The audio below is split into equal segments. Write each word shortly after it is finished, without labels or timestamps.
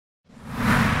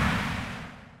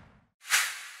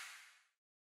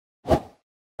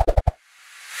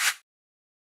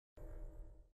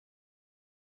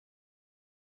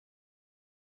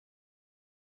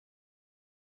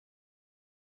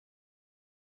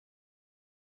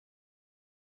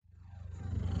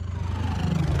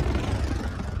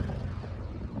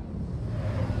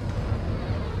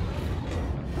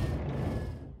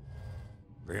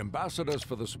The ambassadors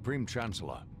for the Supreme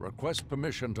Chancellor request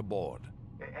permission to board.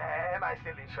 Am I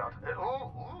still in shot?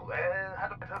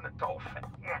 Had I turned it off?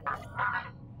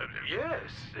 Yes,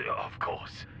 of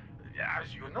course.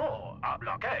 As you know, a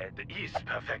blockade is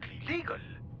perfectly legal.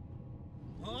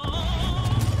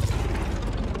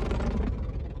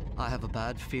 I have a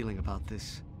bad feeling about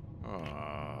this.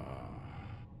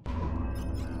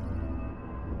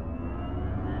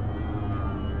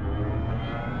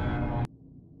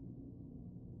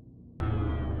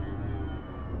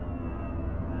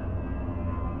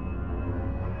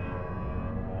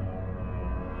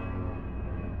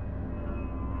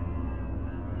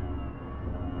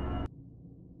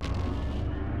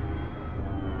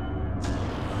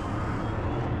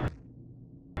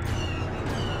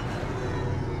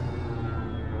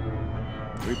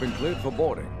 We've been cleared for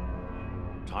boarding.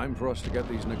 Time for us to get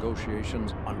these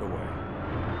negotiations underway.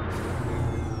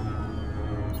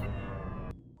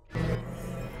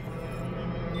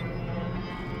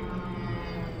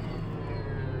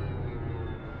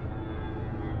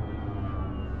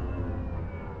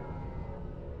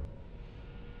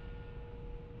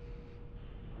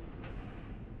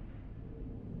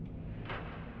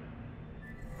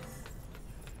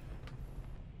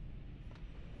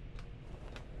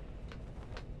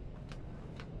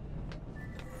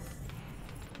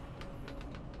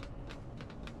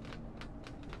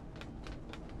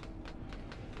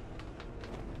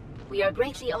 We are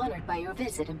greatly honored by your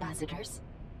visit, ambassadors.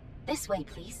 This way,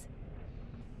 please.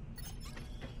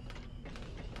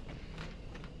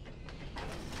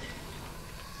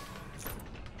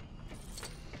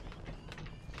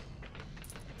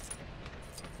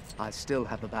 I still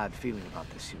have a bad feeling about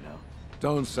this, you know.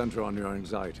 Don't center on your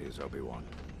anxieties, Obi-Wan.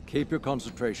 Keep your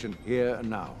concentration here and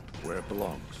now, where it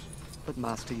belongs. But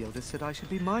Master Yoda said I should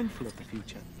be mindful of the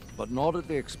future. But not at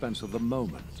the expense of the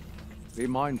moment. Be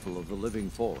mindful of the living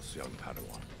force, young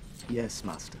Padawan. Yes,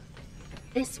 Master.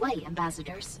 This way,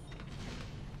 ambassadors.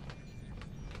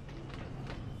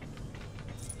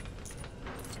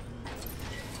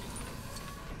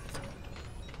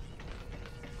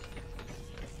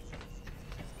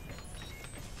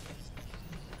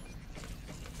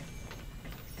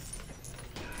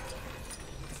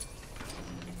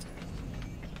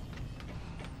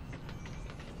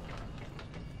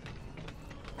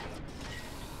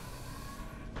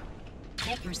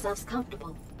 Make yourselves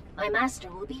comfortable. My master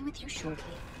will be with you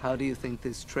shortly. How do you think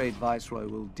this trade viceroy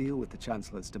will deal with the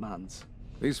Chancellor's demands?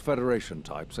 These Federation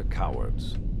types are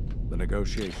cowards. The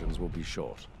negotiations will be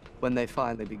short. When they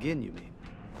finally begin, you mean?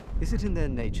 Is it in their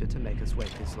nature to make us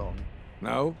wait this long?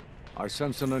 No, I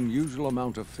sense an unusual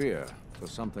amount of fear for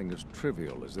something as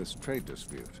trivial as this trade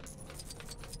dispute.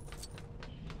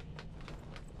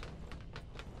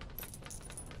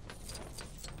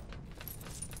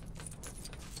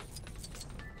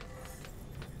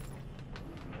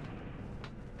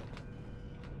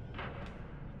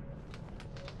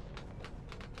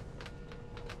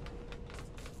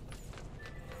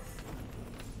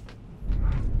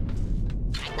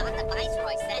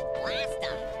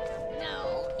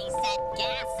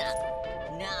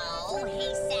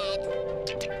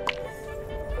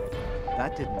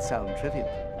 That didn't sound trivial.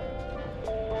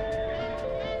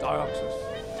 Dioxys.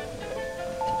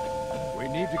 We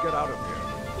need to get out of here.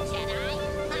 Jedi,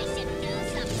 I should do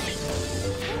something.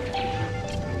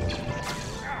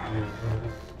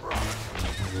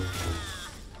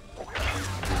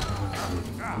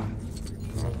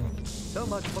 So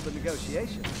much for the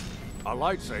negotiations. Our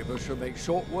lightsaber should make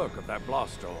short work of that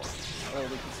blast door. Or we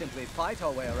could simply fight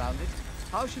our way around it.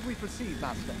 How should we proceed,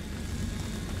 Master?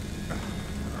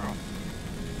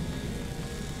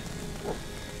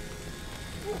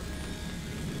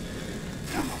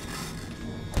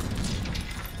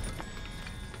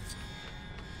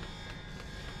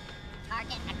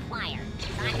 Target acquired.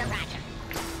 Roger, roger.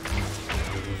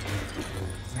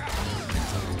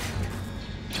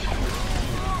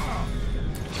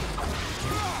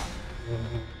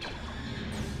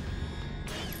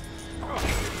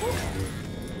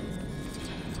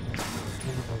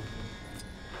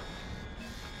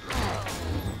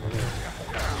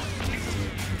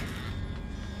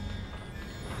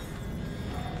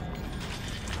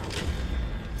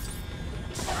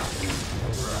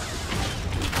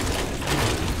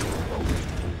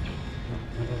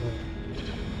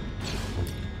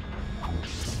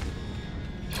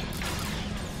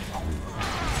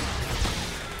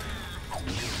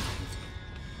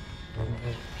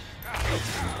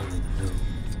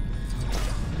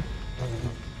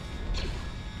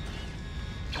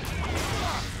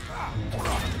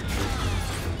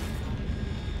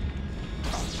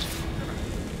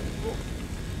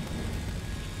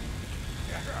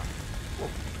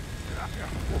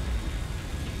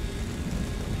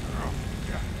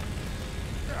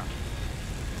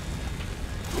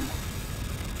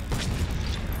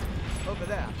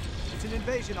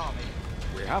 invasion army.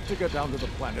 We have to get down to the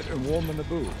planet and warn the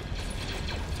Naboo.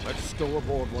 Let's stow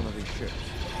aboard one of these ships.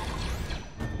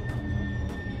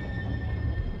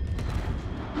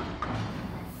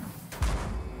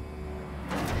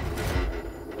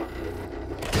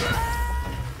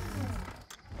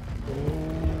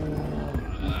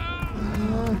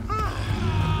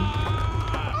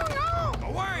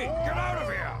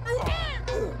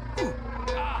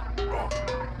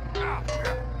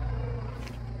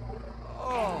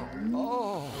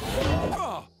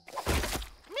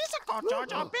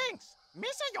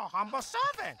 Your humble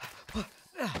servant.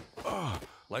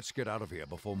 Let's get out of here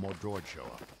before more droids show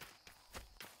up.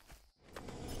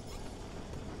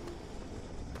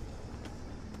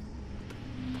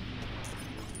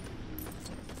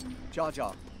 Jar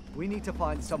Jar, we need to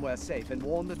find somewhere safe and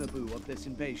warn the Naboo of this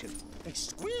invasion.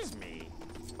 Excuse me,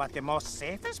 but the most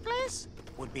safest place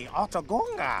would be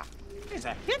Otogunga. It's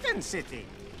a hidden city.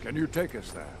 Can you take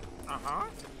us there? Uh-huh.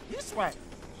 This way.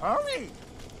 Hurry.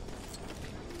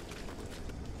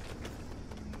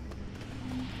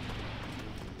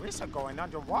 We're going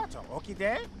underwater, okay,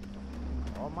 Dad?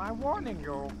 Oh, my warning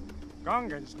you.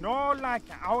 Gungans no like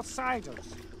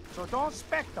outsiders, so don't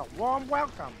expect a warm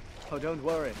welcome. Oh, don't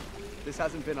worry. This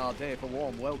hasn't been our day for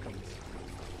warm welcomes.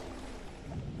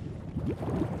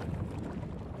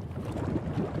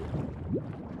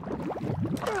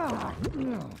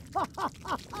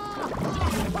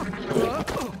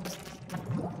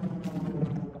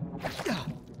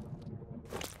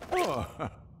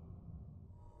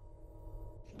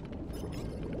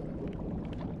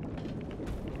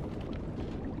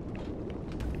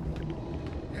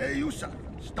 Hey, you sir,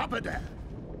 stop it there.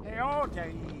 Hey,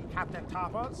 okay, Captain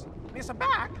Toppers. Mr.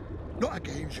 Back? Not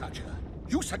again, Jar Jar.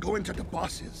 You sir go into the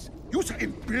bosses. You sir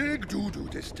in big doo-doo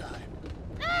this time.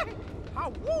 Hey,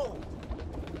 how rude!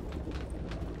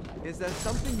 Is there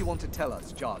something you want to tell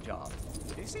us, Jar Jar?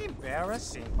 It's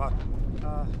embarrassing, but,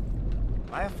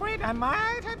 I'm afraid I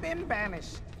might have been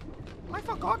banished. I've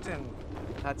forgotten.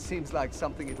 That seems like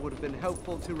something it would have been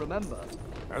helpful to remember.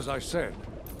 As I said,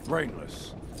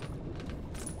 brainless.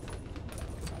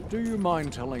 Do you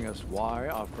mind telling us why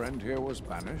our friend here was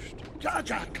banished? Jar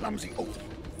Jar clumsy oaf.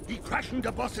 He crashed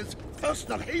the boss's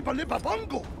personal Haber-Libber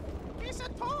bongo. Mr.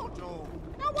 told you.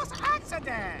 That was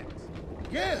accident.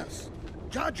 Yes.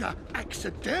 Jar Jar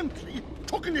accidentally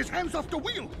took his hands off the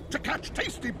wheel to catch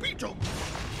tasty beetles.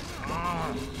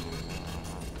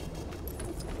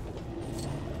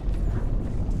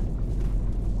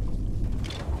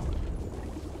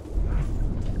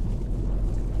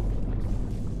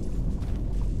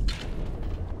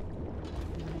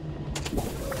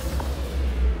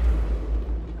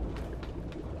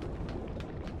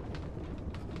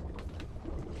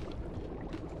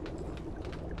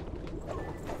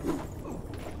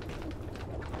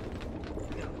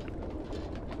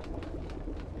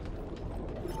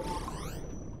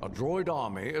 A droid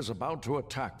army is about to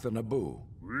attack the Naboo.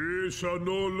 We shall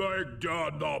no like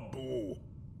the Naboo.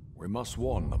 We must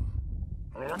warn them.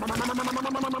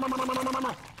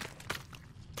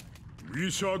 We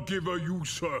shall give a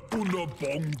user una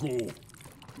bongo.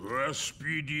 The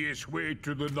speediest way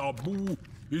to the Naboo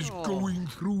is going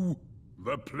through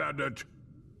the planet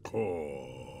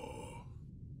core.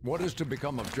 What is to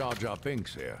become of Jar Jar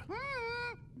Binks here?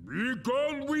 Be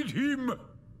gone with him!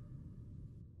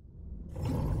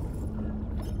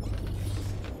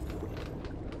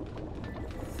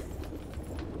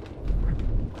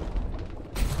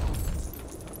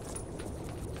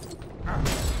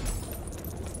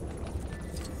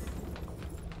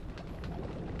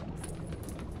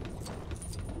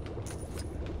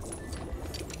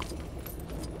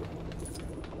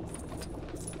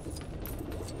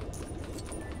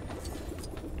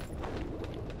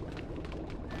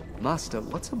 Master,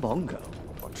 what's a bongo?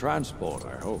 For transport,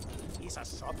 I hope. It's a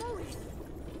submarine.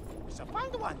 So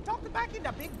find one, drop it back in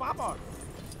the big bubble.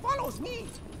 Follows me.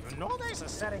 You know there's a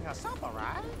setting us up,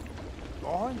 alright?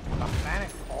 Going to the planet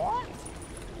core?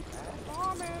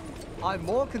 I'm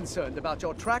more concerned about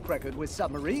your track record with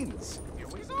submarines. Here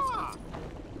we are.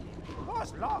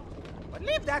 Course locked, but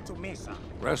leave that to me, sir.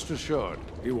 Rest assured,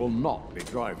 he will not be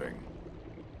driving.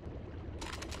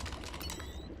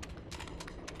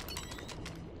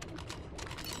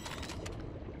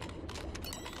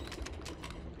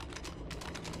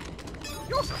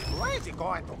 You're so crazy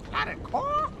going to planet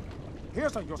core?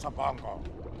 Here's a user bongo.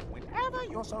 Whenever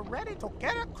you're so ready to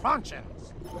get a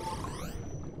crunchins.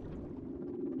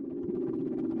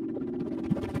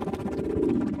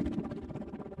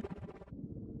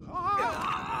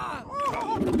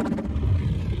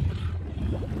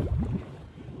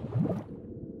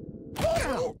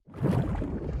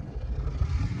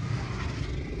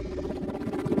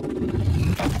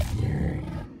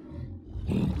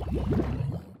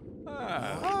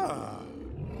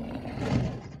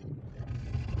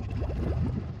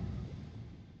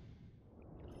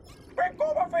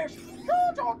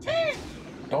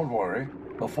 Don't worry.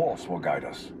 The Force will guide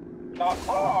us. The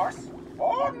Force?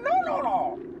 Oh,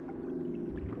 no!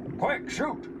 Quick,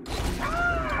 shoot!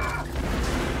 Ah!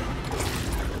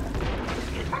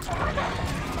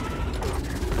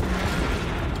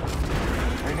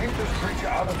 We need this creature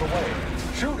out of the way.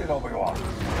 Shoot it, Obi-Wan.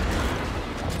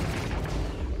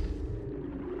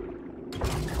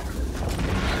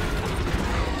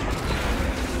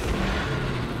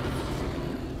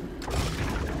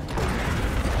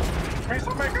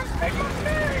 Missile makers, make us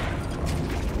big!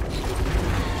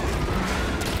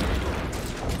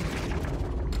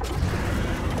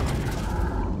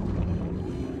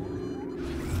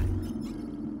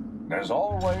 There's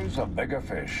always a bigger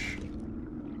fish.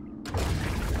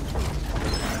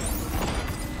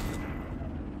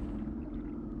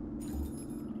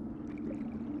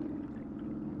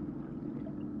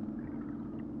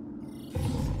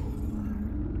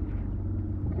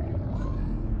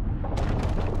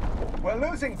 We're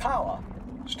losing power.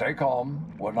 Stay calm.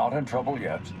 We're not in trouble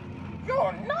yet.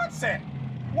 You're nonsense!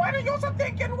 Why do you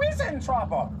thinking we're in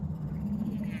trouble?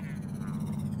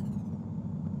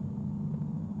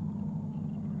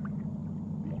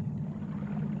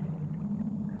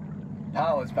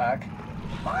 Power's back.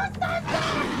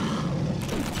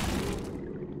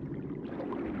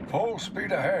 Full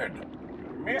speed ahead.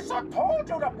 Missa told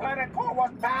you the planet core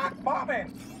was back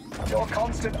bombing! Your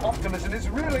constant optimism is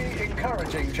really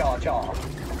encouraging, Jar Jar.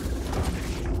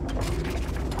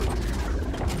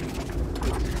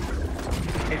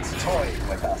 It's toying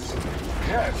with us.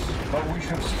 Yes, but we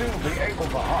should still be able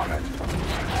to harm it.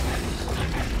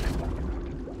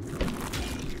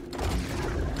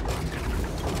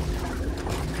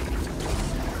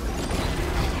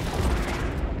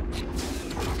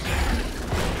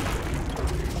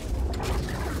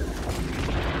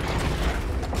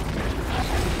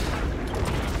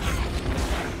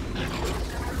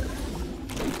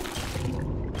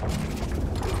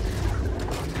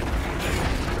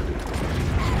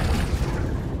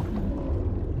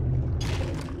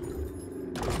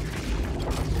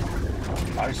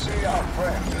 I see our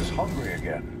friend is hungry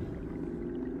again.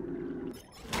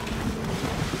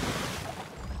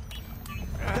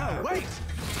 No, wait!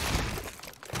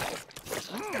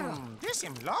 This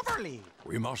seems lovely.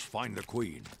 We must find the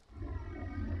Queen.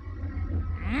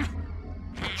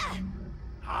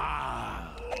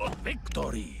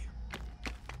 Victory!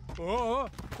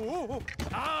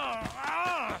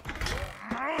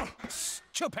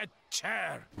 Stupid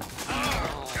chair!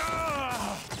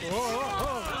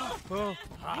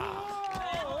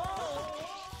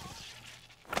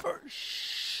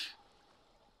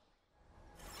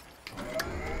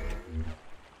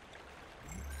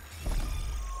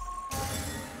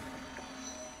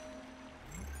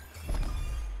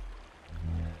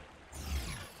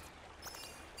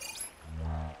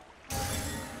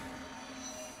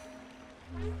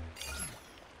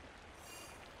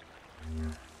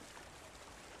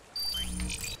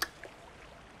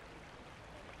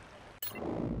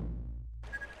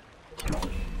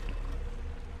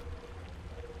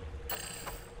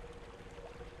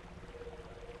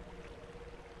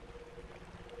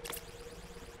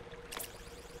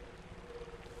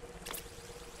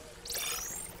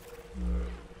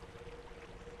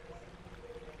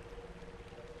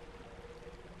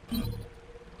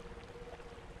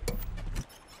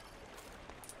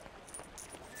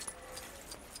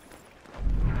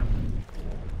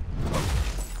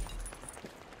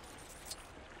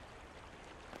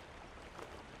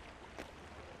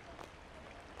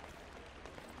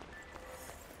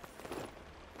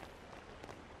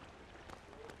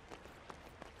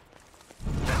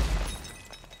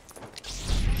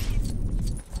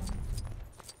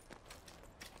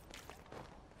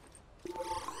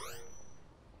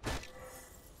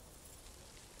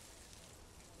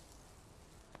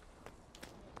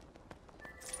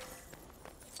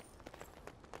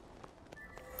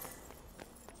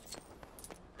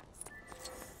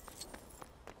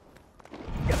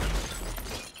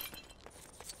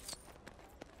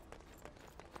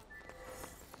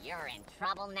 You're in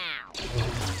trouble now.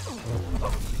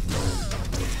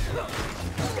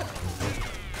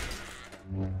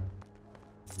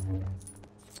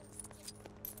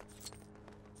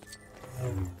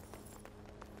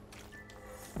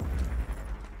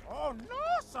 Oh no,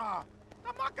 sir!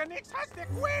 The mechanics has the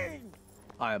Queen!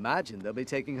 I imagine they'll be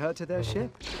taking her to their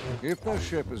ship. If their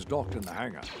ship is docked in the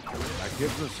hangar, that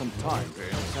gives us some time to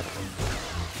intercept them.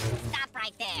 Stop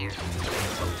right there.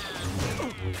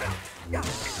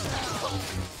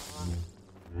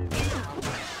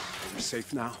 We're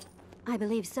safe now? I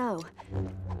believe so.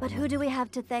 But who do we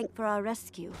have to thank for our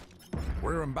rescue?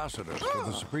 We're ambassadors to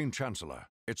the Supreme Chancellor.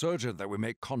 It's urgent that we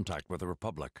make contact with the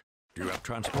Republic. Do you have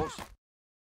transports?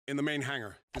 In the main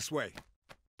hangar. This way.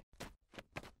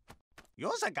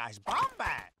 You're the guy's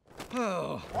bombat.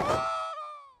 Oh.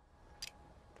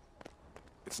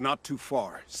 It's not too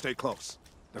far. Stay close.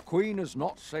 The Queen is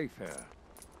not safe here.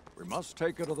 We must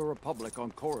take her to the Republic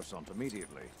on Coruscant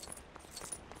immediately.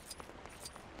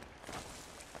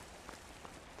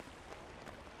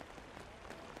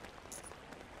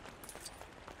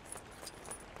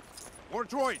 More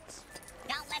droids!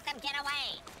 Don't let them get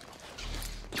away!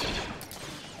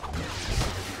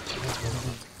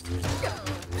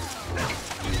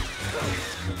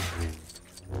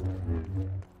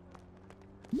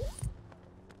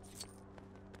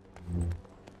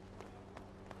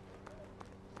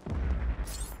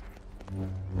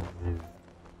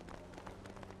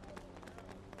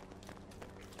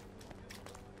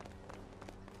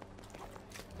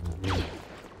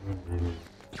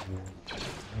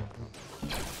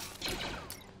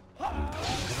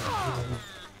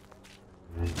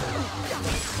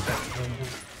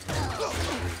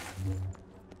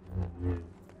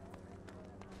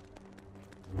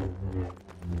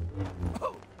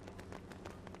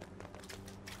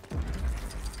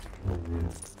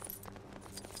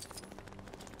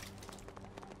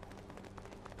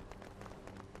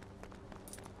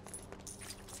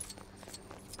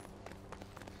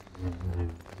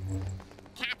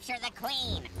 Capture the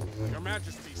Queen! Your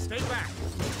Majesty, stay back!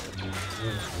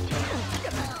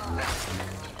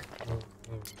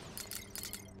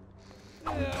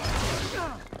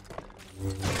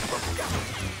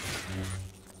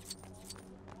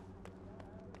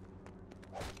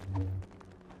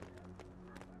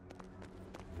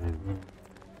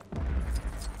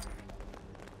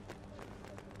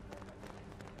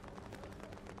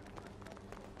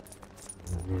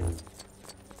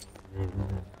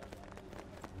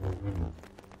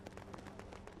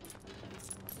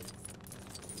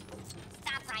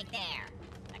 Stop right there!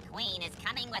 The Queen is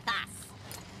coming with us!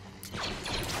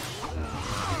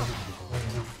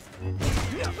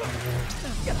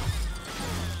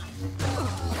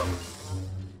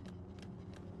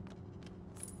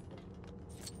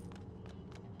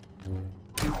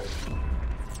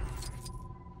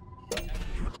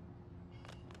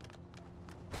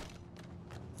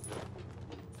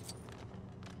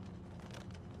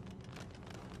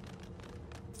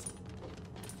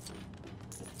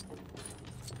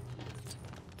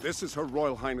 This is Her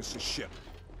Royal Highness's ship.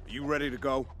 Are you ready to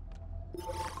go?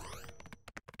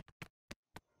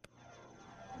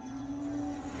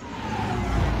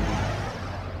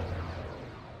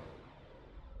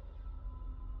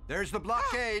 There's the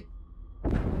blockade!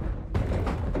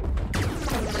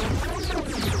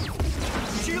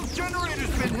 Shield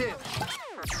generator's been hit!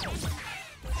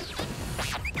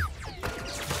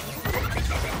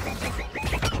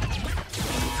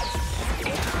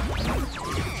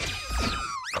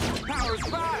 Power's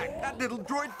back! That little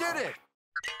droid did it!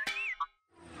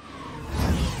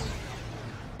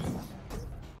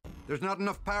 There's not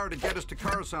enough power to get us to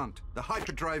Coruscant. The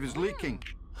hyperdrive is leaking.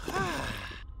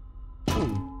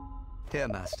 Here,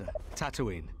 Master.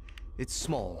 Tatooine. It's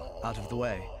small, out of the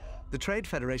way. The Trade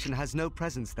Federation has no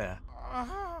presence there.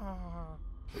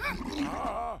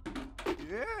 Yeah.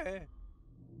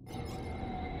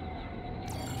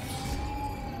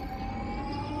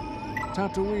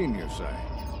 Tatooine, you say?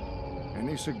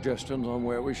 Any suggestions on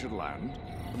where we should land?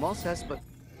 The Moss Esper...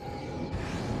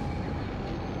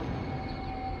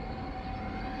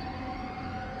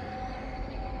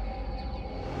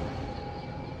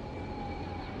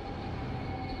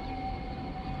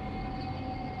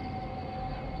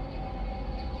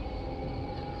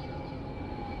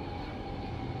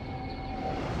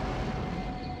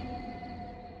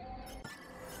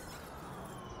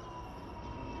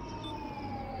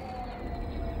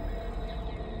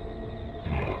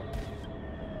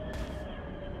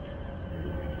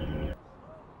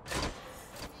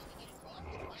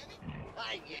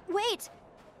 Wait!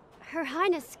 Her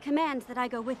Highness commands that I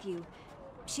go with you.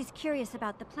 She's curious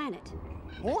about the planet.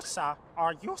 Whosa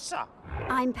or Yusa?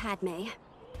 I'm Padme,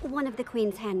 one of the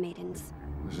Queen's handmaidens.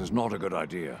 This is not a good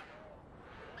idea.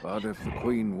 But if the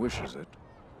Queen wishes it...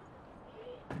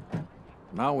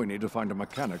 Now we need to find a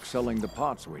mechanic selling the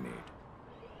parts we need.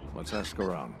 Let's ask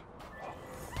around.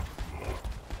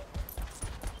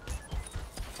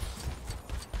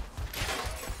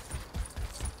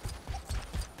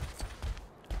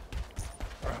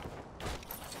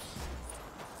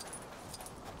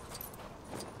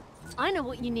 I know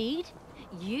what you need.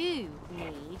 You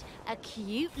need a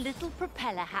cute little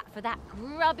propeller hat for that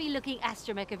grubby-looking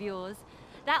astromech of yours.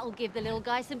 That'll give the little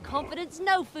guy some confidence,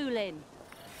 no fooling.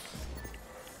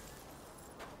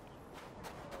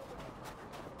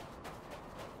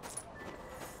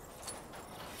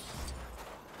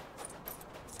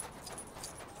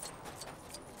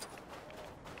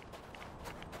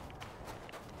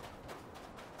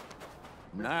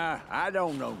 Nah, I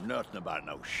don't know nothing about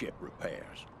no ship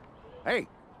repairs. Hey,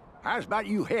 how's about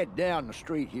you head down the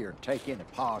street here and take in a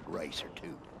pod race or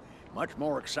two? Much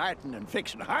more exciting than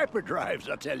fixing hyperdrives,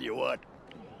 I tell you what.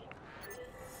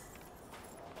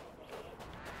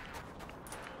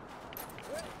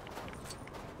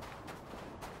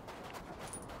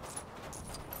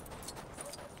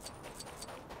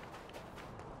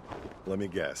 Let me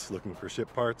guess, looking for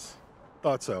ship parts?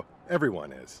 Thought so.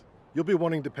 Everyone is. You'll be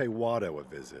wanting to pay Watto a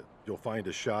visit. You'll find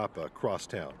a shop across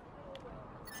town.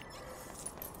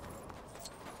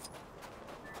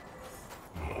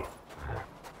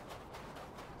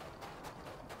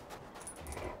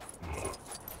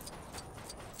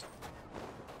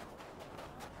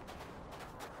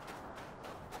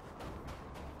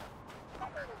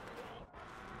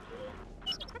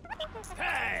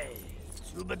 Hey!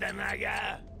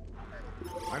 Subadanaga!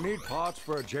 I need parts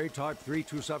for a J-Type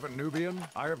 327 Nubian.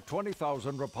 I have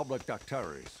 20,000 Republic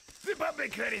Dactaries.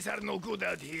 Republic credits are no good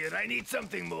out here. I need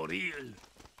something more real.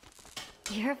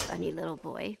 You're a funny little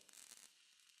boy.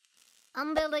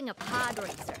 I'm building a pod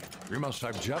racer. You must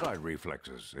have Jedi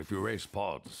reflexes if you race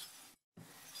pods.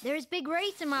 There's big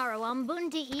race tomorrow on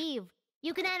Bunty Eve.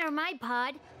 You can enter my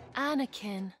pod.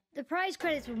 Anakin. The prize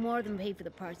credits will more than pay for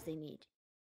the parts they need.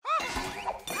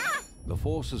 The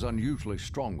Force is unusually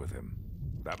strong with him.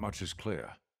 That much is clear.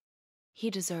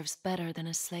 He deserves better than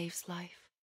a slave's life.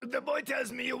 The boy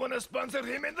tells me you want to sponsor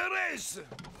him in the race.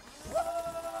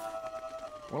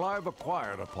 Well, I've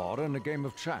acquired a pod in a game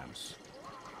of chance.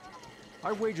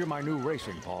 I wager my new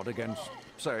racing pod against,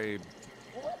 say,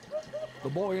 the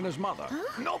boy and his mother.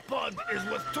 Huh? No pod is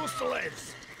worth 2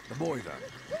 slaves. The boy, then.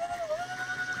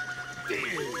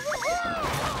 Deal.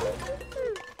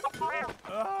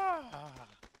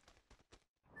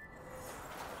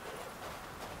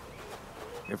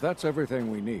 If that's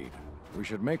everything we need, we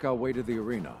should make our way to the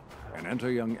arena and enter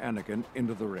young Anakin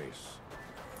into the race.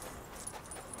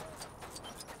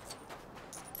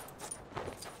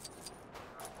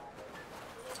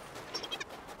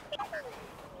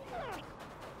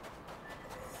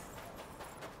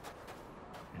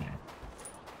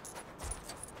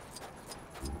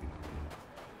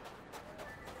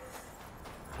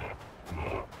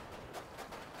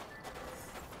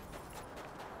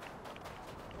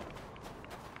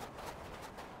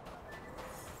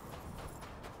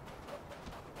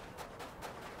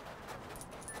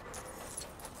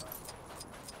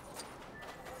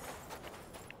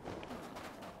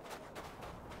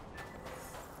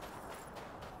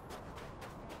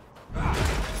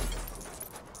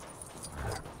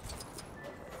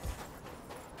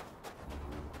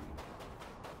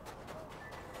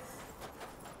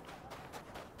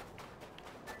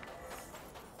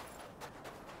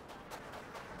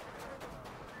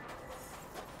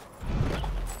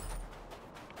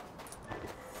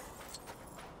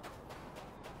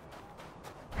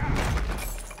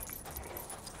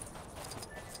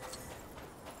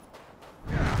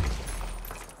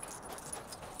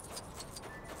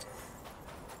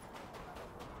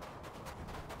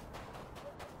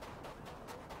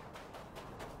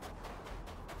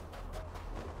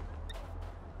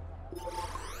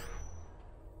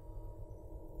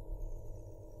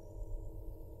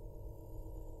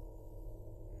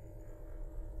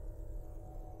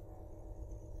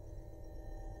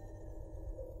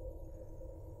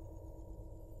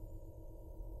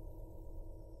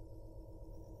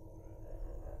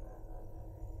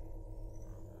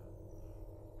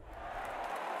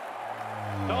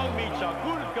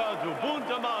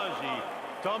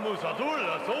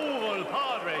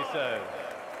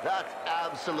 That's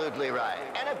absolutely right.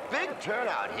 And a big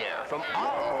turnout here from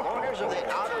all corners of the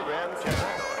Outer Rim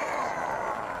territory.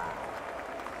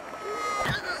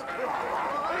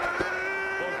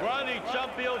 Grande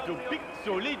champion to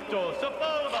Pixolito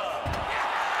Sepulva.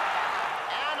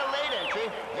 And a late entry,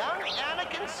 young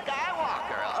Anakin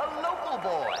Skywalker, a local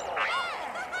boy.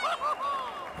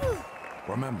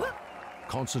 Remember,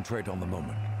 concentrate on the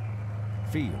moment.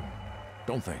 Feel,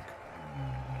 don't think.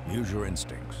 Use your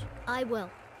instincts. I will.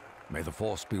 May the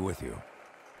Force be with you.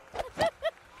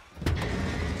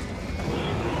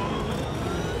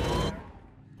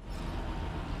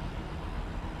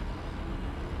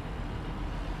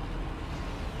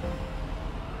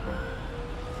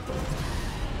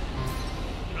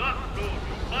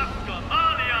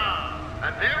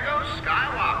 And there goes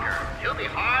Skywalker. He'll be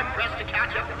hard-pressed to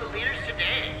catch up with the leaders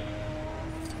today.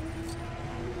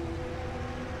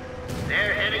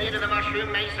 They're heading into the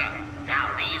Mushroom Mesa.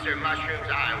 Now, these are mushrooms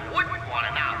I wouldn't want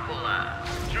a mouthful of.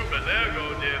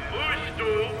 Chupalergo de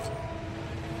Bushtu.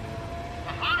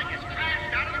 The Hanukkah's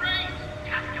crashed out of the race.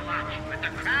 Tough to watch, but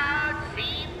the crowd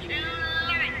seem to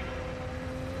love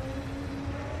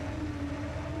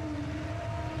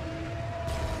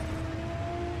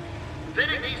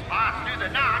through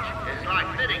the notch is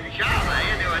like fitting Java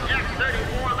into a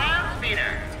X-34 land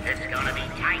speeder. It's gonna be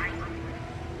tight.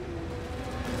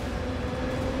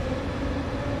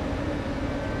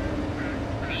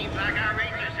 Seems like our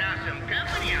rangers have some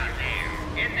company out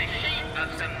there, in the shape of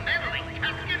some meddling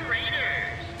Tusken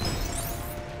Raiders.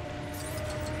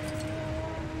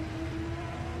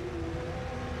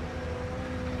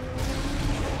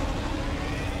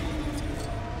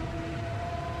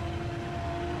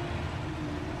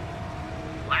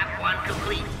 Lap 1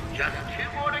 complete. Just 2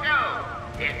 more to go.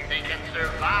 If they can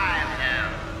survive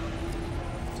them.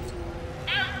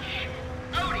 Ouch!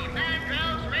 Odie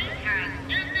Mandrell's race has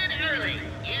ended early.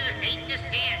 You hate to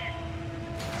see it.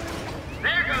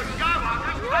 There goes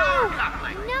Skywalker's power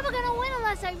coupling. I'm never gonna win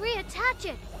unless I reattach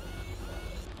it.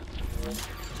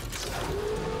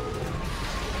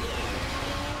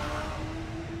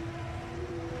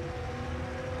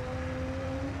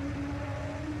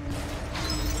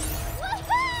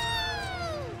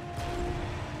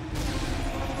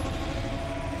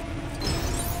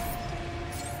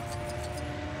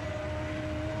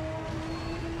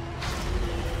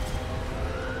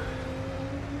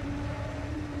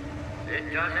 It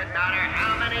doesn't matter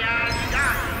how many eyes you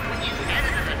got when you head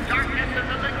into the darkness of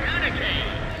the Laguna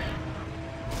Caves.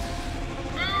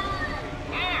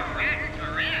 Ooh, all right,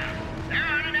 Terrell. There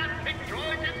aren't enough pit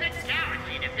droids in the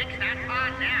galaxy to fix that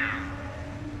pod now.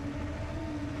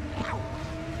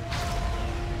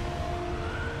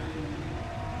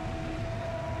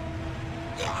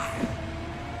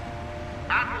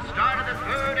 At the start of the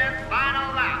 3rd and final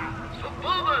lap, so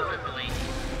Bulba's in the lead.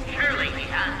 Surely he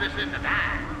has this in the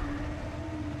bag.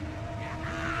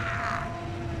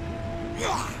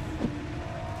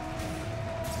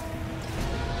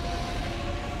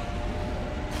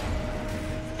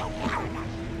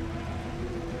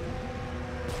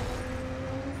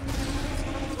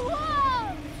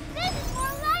 Whoa! This is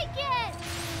more like it!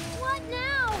 What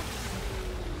now?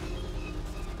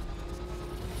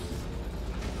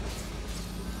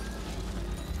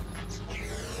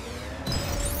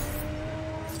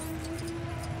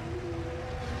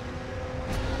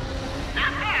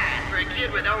 Not bad for a kid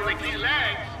with only 2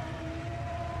 legs.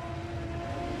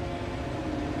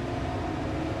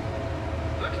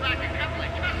 Looks like a couple of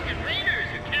Tusken Raiders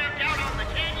who camped out on the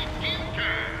canyon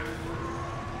U-turn.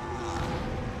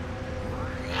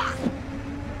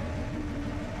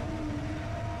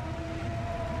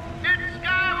 It's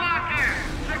Skywalker!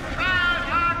 The crowd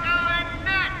are going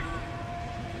nuts!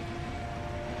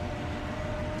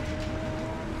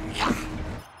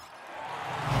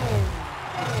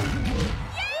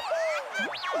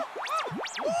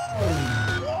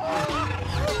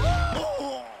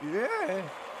 Yeah.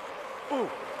 Oh.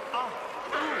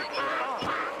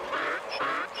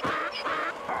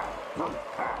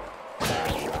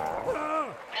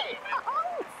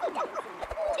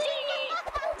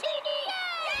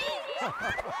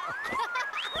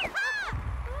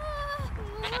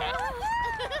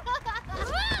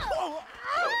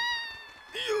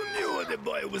 You knew the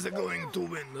boy was going to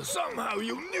win. Somehow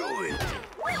you knew it.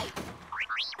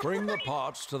 Bring the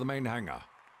parts to the main hangar.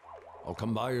 I'll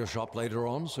come by your shop later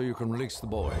on so you can release the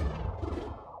boy.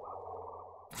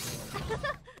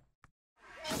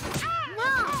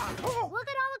 Mom! Look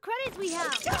at all the credits we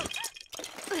have!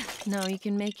 Now you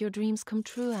can make your dreams come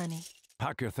true, Annie.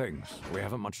 Pack your things. We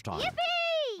haven't much time.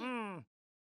 Yippee!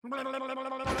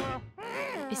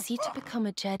 Is he to become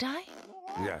a Jedi?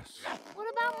 Yes. What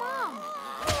about Mom?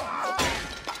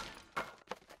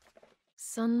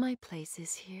 Son, my place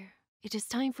is here. It is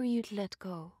time for you to let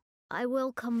go. I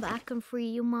will come back and free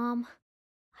you, Mom.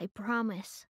 I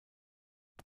promise.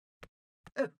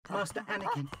 Oh, Master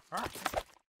Anakin.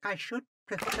 I should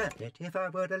prefer it if I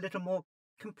were a little more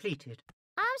completed.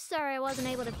 I'm sorry I wasn't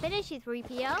able to finish you,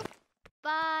 3PO.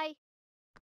 Bye.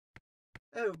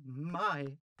 Oh,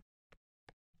 my.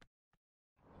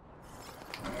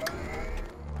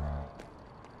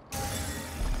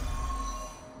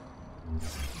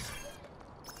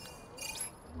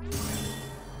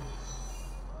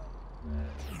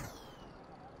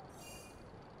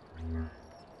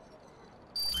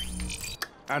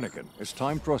 Anakin, it's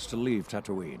time for us to leave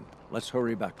Tatooine. Let's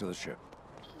hurry back to the ship.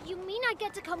 You mean I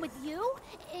get to come with you?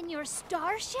 In your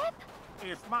starship?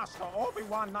 If Master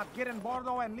Obi-Wan not getting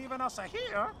Bordo and leaving us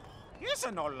here, he's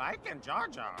a no liking Jar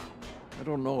Jar. I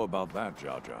don't know about that,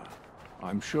 Jar Jar.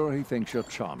 I'm sure he thinks you're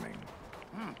charming.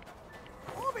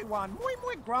 Obi-Wan,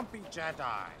 muy grumpy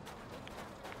Jedi.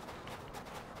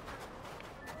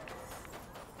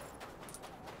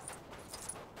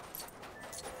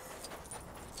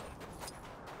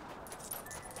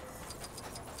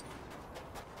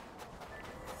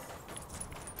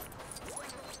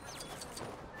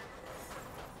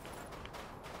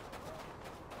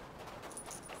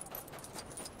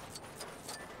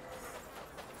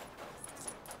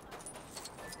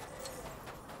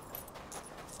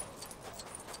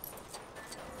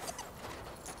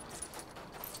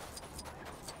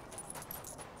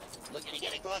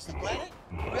 across the planet?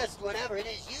 Risk whatever it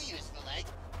is you use for